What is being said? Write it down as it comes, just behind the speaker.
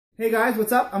Hey guys,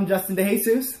 what's up? I'm Justin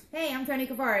DeJesus. Hey, I'm Tony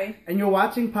Kavari. And you're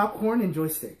watching Popcorn and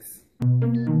Joysticks.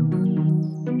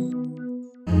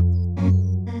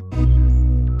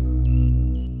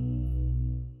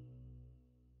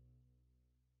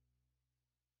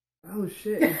 Oh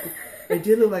shit. It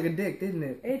did look like a dick, didn't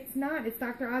it? It's not. It's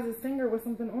Dr. Oz's finger with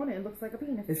something on it. It looks like a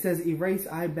penis. It says erase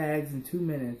eye bags in 2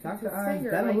 minutes. Dr. Oz,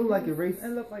 that don't look like erase. It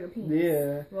looked like a penis.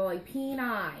 Yeah. Well, like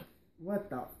peen-eye.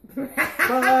 What the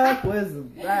fuck was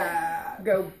that?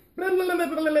 Go. And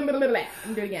do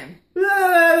it again.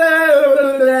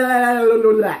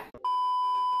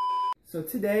 So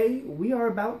today we are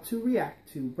about to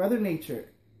react to Brother Nature.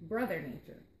 Brother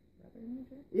Nature. Brother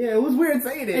Nature? Yeah, it was weird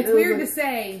saying it. It's weird to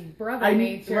say Brother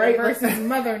Nature versus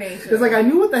Mother Nature. It's like I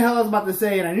knew what the hell I was about to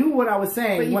say and I knew what I was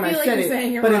saying when I said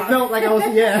it. But it felt like I was,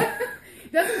 yeah.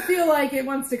 It doesn't feel like it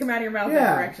wants to come out of your mouth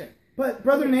that direction. But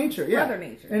Brother Nature, yeah. Brother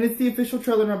Nature. And it's the official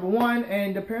trailer #1,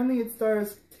 and apparently it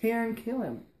stars Taron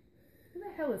Killam. Who the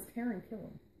hell is Taron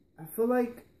Killam? I feel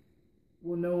like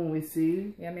we'll know when we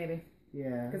see. Yeah, maybe.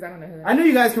 Yeah. Because I don't know who that is. I know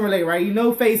you guys can relate, right? You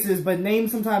know faces, but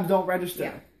names sometimes don't register.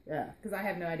 Yeah. Yeah. Because I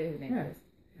have no idea who name it is.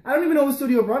 I don't even know what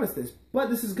studio brought us this, but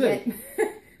this is good.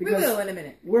 We will in a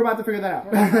minute. We're about to figure that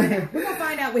out. We're going to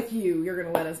find out with you. You're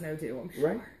going to let us know too. I'm sure.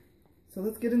 Right. So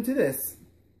let's get into this.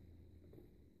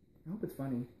 I hope it's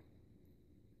funny.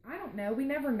 I don't know. We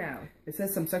never know. It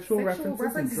says some sexual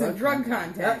references and drug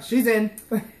content. Yeah, she's in.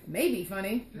 Maybe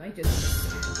funny. Might just...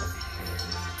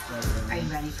 Are you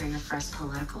ready for your first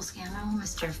political scandal,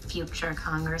 Mr. Future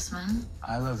Congressman?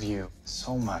 I love you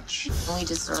so much. We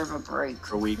deserve a break.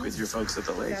 For a week with your folks at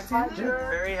the lake.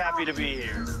 Very happy to be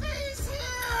here.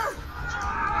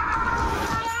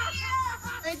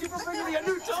 Thank you for bringing me a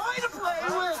new toy to play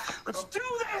with. Let's do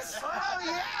this. Oh,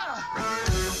 yeah.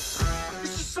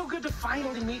 This is so good to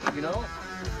finally meet you, you know?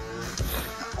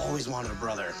 I always wanted a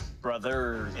brother.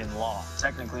 Brother-in-law.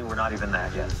 Technically, we're not even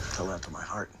that yet. Tell that to my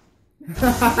heart.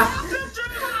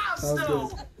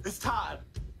 It's Todd.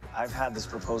 I've had this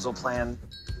proposal plan.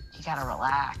 You gotta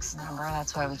relax, remember?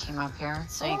 That's why we came up here,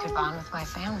 so you could bond with my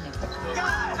family.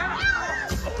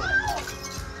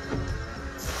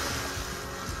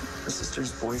 Her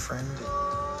sister's boyfriend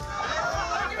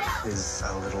is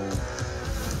a little...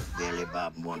 Billy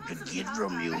Bob want to get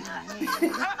from you.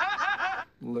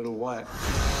 Little what?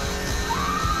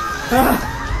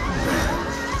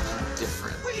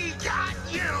 Different. We got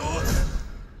you!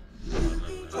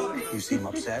 You seem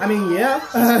upset. I mean, yeah.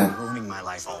 He's been ruining my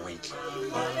life all week.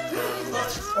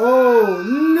 Oh,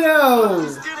 no.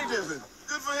 He's skinny dipping.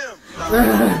 Good for him.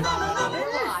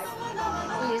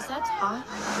 Wait, is that Todd?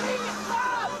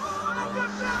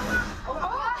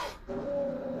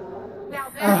 Now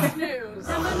that's news.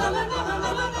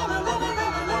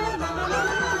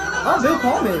 Oh, Bill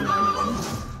Pullman.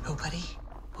 Nobody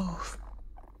move.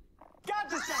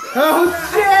 Oh,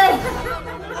 shit.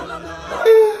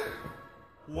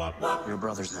 We're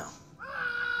brothers now.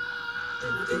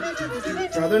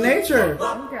 Brother Nature.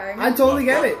 Okay. I totally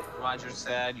get it. Roger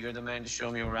said you're the man to show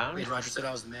me around. Wait, Roger said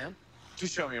I was the man? To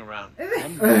show me around.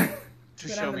 Oh To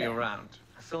show me around.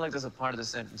 I feel like there's a part of the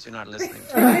sentence you're not listening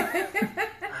to.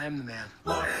 I'm the man.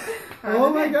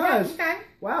 Oh my gosh. Okay.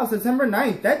 Wow, September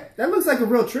 9th. That looks like a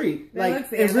real treat.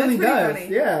 Like, it really does. Funny.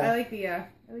 Yeah. I like the idea.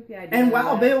 And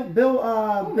wow, Bill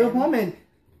Pullman.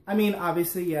 I mean,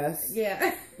 obviously, yes.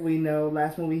 Yeah. We know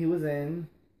last movie he was in.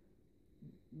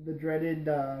 The dreaded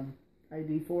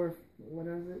ID4, what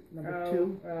is it? Number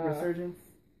 2? Resurgence?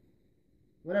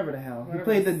 Whatever the hell. He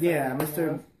played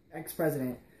Mr.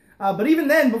 Ex-President. But even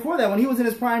then, before that, when he was in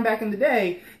his prime back in the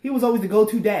day, he was always the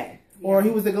go-to dad. Yeah. Or he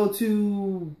was the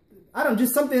go-to, I don't know,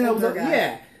 just something that was,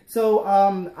 yeah. So,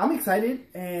 I'm excited,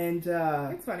 and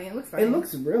it's funny. It looks funny. It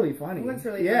looks really funny. It looks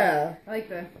really funny.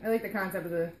 I like the concept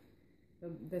of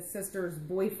the sister's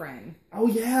boyfriend. Oh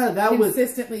yeah, that was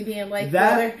consistently being like,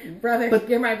 that, brother, but,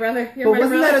 you're my brother. But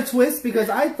wasn't that a twist? Because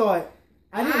I thought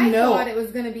I thought it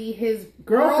was gonna be his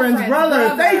girlfriend's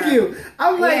brother. Thank you.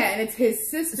 I'm like, yeah, and it's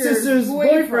his sister's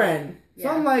boyfriend. Yeah.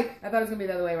 So I'm like, I thought it was gonna be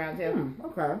the other way around too.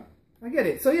 Okay, I get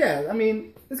it. So yeah, I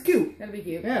mean, it's cute. It'll be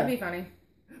cute. Yeah. It'll be funny.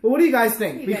 But what do you guys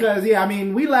think? Because yeah, I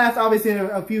mean, we laughed obviously in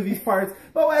a few of these parts,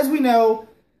 but as we know,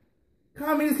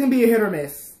 comedies can be a hit or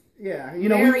miss. Yeah, you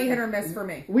know, very hit or miss for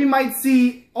me. We might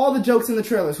see all the jokes in the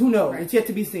trailers. Who knows? Right. It's yet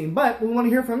to be seen. But we want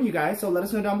to hear from you guys, so let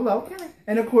us know down below. Okay.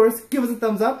 And of course, give us a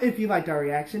thumbs up if you liked our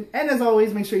reaction. And as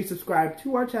always, make sure you subscribe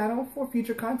to our channel for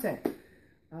future content.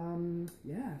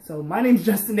 Yeah. So my name's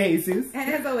Justin DeJesus.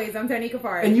 And as always, I'm Tony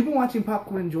Kavari. And you've been watching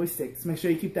Popcorn and Joysticks. Make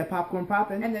sure you keep that popcorn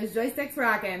popping. And those joysticks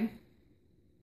rocking.